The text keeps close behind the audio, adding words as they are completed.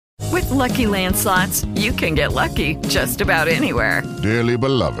Lucky Land Slots, you can get lucky just about anywhere. Dearly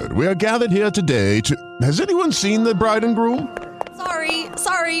beloved, we are gathered here today to... Has anyone seen the bride and groom?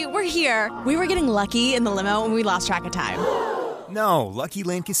 Sorry, we're here. We were getting lucky in the limo and we lost track of time. No, Lucky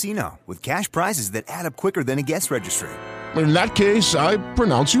Land Casino, with cash prizes that add up quicker than a guest registry. In that case, I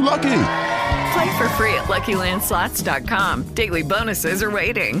pronounce you lucky. Play for free at LuckyLandSlots.com. Daily bonuses are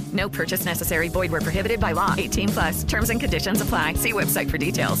waiting. No purchase necessary. Void where prohibited by law. 18+. Terms and conditions apply. See website for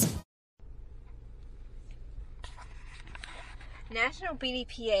details. National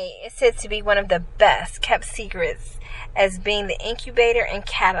BDPA is said to be one of the best kept secrets as being the incubator and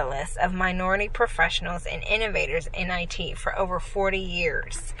catalyst of minority professionals and innovators in IT for over 40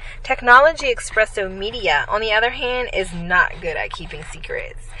 years. Technology Expresso Media, on the other hand, is not good at keeping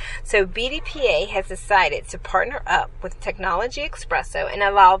secrets. So BDPA has decided to partner up with Technology Expresso and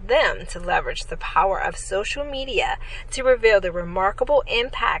allow them to leverage the power of social media to reveal the remarkable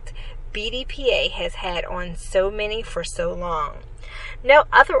impact BDPA has had on so many for so long. No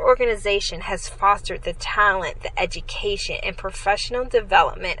other organization has fostered the talent, the education, and professional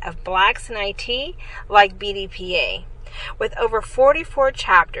development of blacks in IT like BDPA. With over 44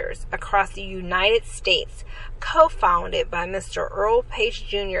 chapters across the United States, co-founded by Mr. Earl Page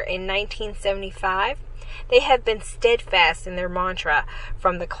Jr. in 1975, they have been steadfast in their mantra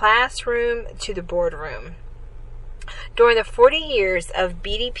from the classroom to the boardroom. During the 40 years of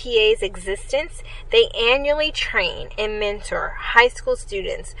BDPA's existence, they annually train and mentor high school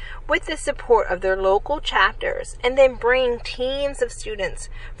students with the support of their local chapters and then bring teams of students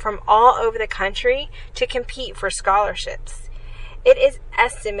from all over the country to compete for scholarships. It is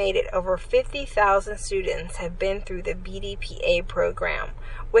estimated over 50,000 students have been through the BDPA program,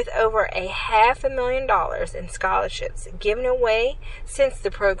 with over $500,000 in scholarships given away since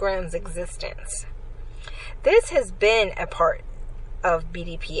the program's existence. This has been a part of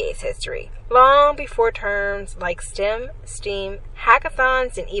BDPA's history, long before terms like STEM, STEAM,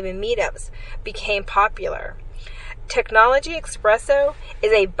 hackathons, and even meetups became popular. Technology Expresso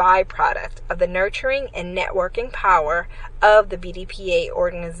is a byproduct of the nurturing and networking power of the BDPA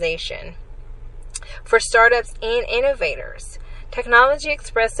organization. For startups and innovators, Technology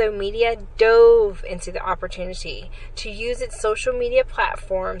Expresso Media dove into the opportunity to use its social media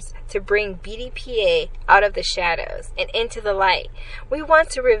platforms to bring BDPA out of the shadows and into the light. We want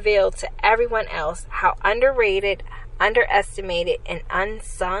to reveal to everyone else how underrated, underestimated, and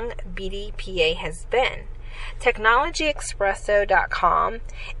unsung BDPA has been. TechnologyExpresso.com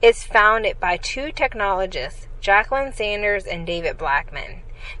is founded by two technologists, Jacqueline Sanders and David Blackman.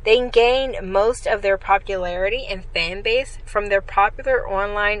 They gained most of their popularity and fan base from their popular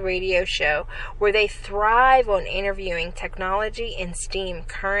online radio show, where they thrive on interviewing technology and STEAM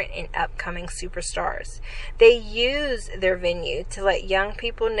current and upcoming superstars. They use their venue to let young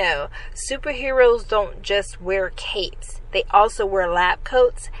people know superheroes don't just wear capes. They also wear lab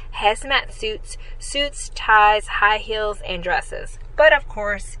coats, hazmat suits, ties, high heels, and dresses. But of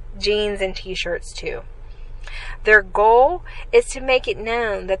course, jeans and t-shirts too. Their goal is to make it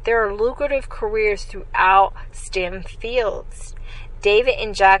known that there are lucrative careers throughout STEM fields. David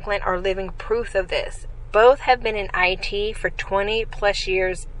and Jacqueline are living proof of this. Both have been in IT for 20 plus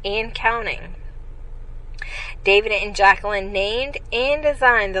years and counting. David and Jacqueline named and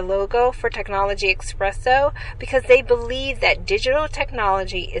designed the logo for Technology Expresso because they believe that digital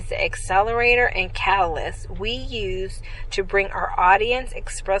technology is the accelerator and catalyst we use to bring our audience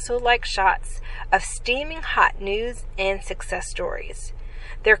espresso-like shots of steaming hot news and success stories.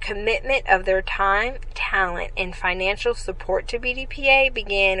 Their commitment of their time, talent, and financial support to BDPA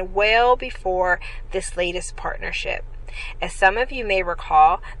began well before this latest partnership. As some of you may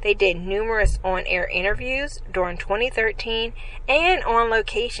recall, they did numerous on-air interviews during 2013 and on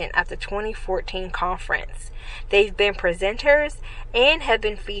location at the 2014 conference. They've been presenters and have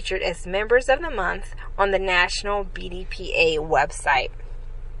been featured as members of the month on the National BDPA website.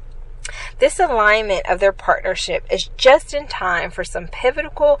 This alignment of their partnership is just in time for some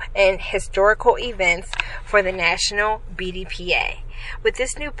pivotal and historical events for the National BDPA. With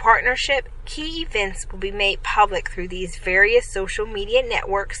this new partnership, key events will be made public through these various social media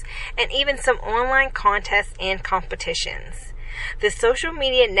networks and even some online contests and competitions. The social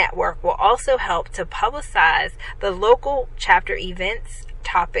media network will also help to publicize the local chapter events,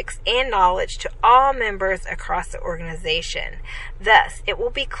 topics, and knowledge to all members across the organization. Thus, it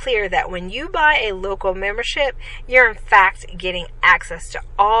will be clear that when you buy a local membership, you're in fact getting access to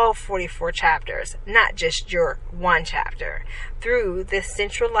all 44 chapters, not just your one chapter, through this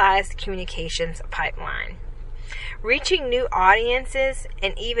centralized communications pipeline. Reaching new audiences,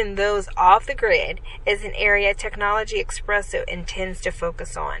 and even those off the grid, is an area Technology Expresso intends to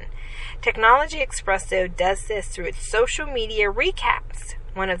focus on. Technology Expresso does this through its social media recaps,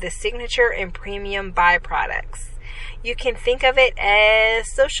 one of the signature and premium byproducts. You can think of it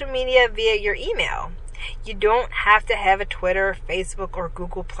as social media via your email. You don't have to have a Twitter, Facebook, or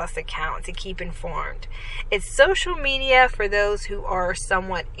Google Plus account to keep informed. It's social media for those who are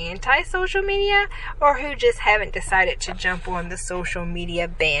somewhat anti-social media or who just haven't decided to jump on the social media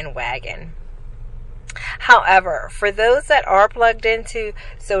bandwagon. However, for those that are plugged into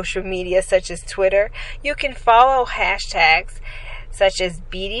social media such as Twitter, you can follow hashtags such as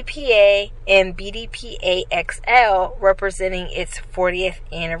BDPA and BDPAXL representing its 40th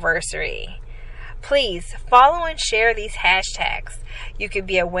anniversary. Please follow and share these hashtags. You could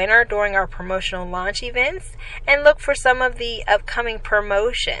be a winner during our promotional launch events and look for some of the upcoming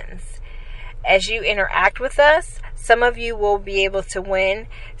promotions. As you interact with us, some of you will be able to win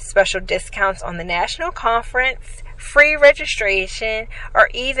special discounts on the national conference, free registration, or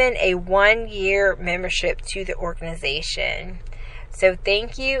even a 1-year membership to the organization. So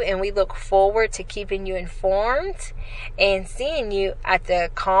thank you, and we look forward to keeping you informed and seeing you at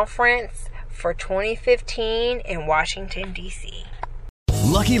the conference for 2015 in Washington, D.C.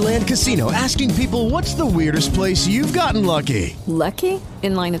 Lucky Land Casino, asking people, what's the weirdest place you've gotten lucky? Lucky?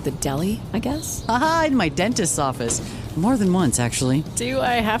 In line at the deli, I guess? Aha, in my dentist's office. More than once, actually. Do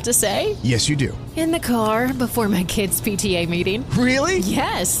I have to say? Yes, you do. In the car before my kids' PTA meeting. Really?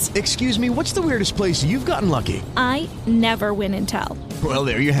 Yes. Excuse me, what's the weirdest place you've gotten lucky? I never win and tell. Well,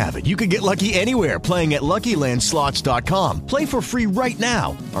 there you have it. You can get lucky anywhere, playing at LuckyLandSlots.com. Play for free right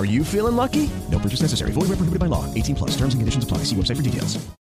now. Are you feeling lucky? No purchase necessary. Void where prohibited by law. 18+. Terms and conditions apply. See website for details.